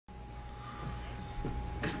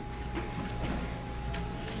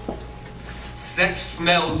Sex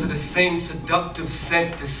smells of the same seductive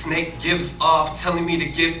scent the snake gives off, telling me to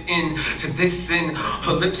give in to this sin.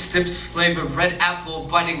 Her lipsticks flavored red apple,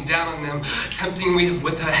 biting down on them, tempting me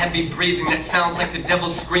with her heavy breathing that sounds like the devil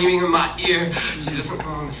screaming in my ear. She doesn't know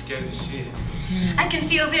I'm as scared as she is. I can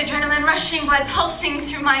feel the adrenaline rushing, blood pulsing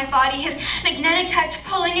through my body, his magnetic touch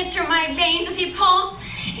pulling it through my veins as he pulls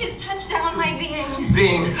his touch down my being.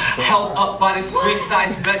 Being held up by this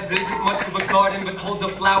queen-sized bed that isn't much of a garden, but holds a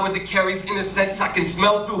flower that carries innocence. I can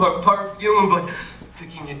smell through her perfume, but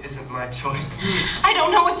picking it isn't my choice. I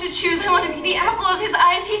don't know what to choose. I want to be the apple of his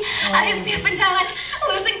eyes. He eyes me up and down.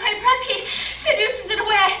 I'm losing my breath. He seduces it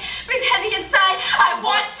away. I breathe heavy inside. I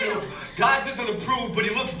want to. God doesn't approve, but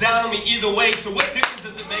he looks down on me either way. So what difference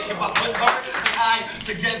does it make if I put her and I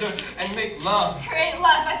together and make love? Create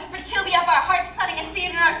love by the fertility of our hearts, planting a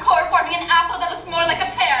seed in our core, forming an apple that looks more like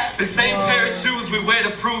a pear. The same pair of shoes we wear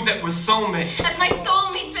to prove that we're soulmates. As my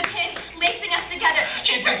soul meets with his, lacing us together,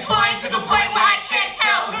 intertwined to the point where I can't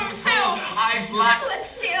tell who's who. Eyes locked,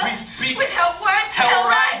 lips sealed, we speak. Without words,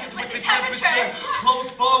 hell rises with the temperature.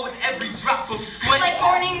 Clothes fall with every drop of sweat. Like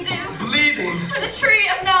morning dew, bleeding. For the tree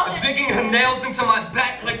of knowledge. Digging her nails into my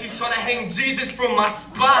back like she's trying to hang Jesus from my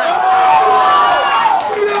spine.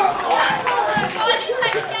 Body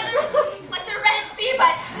tied together like the Red Sea,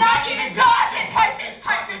 but not even God can part this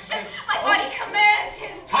partnership. My body commands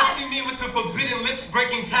his touch. Touching me with the forbidden lips,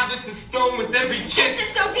 breaking tablets of stone with every kiss. Kiss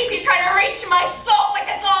is so deep, he's trying to reach my soul like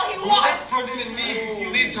that's all he wants. Life turned into knees and she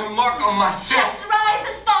leaves her mark on my chest. Chest rise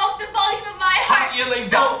and fall with the volume of my heart. Yelling,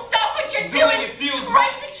 don't stop what you're doing. It feels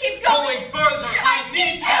right to keep going further. I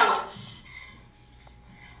need to.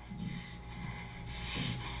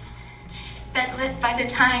 Bed lit by the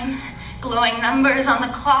time, glowing numbers on the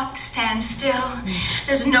clock stand still.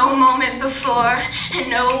 There's no moment before and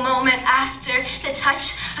no moment after. The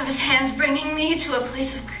touch of his hands bringing me to a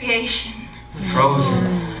place of creation. Frozen.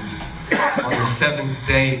 On the seventh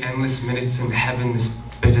day, endless minutes in heaven, this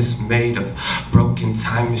bit is made of broken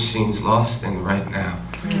time machines lost in right now.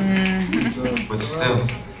 But still,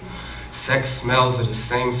 sex smells of the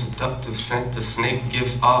same seductive scent the snake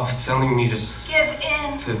gives off, telling me to give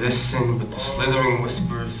in to this sin, but the slithering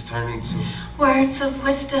whispers turn into words of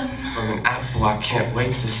wisdom from an apple I can't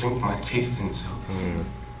wait to sink my teeth into.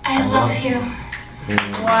 I love you.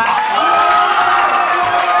 Wow.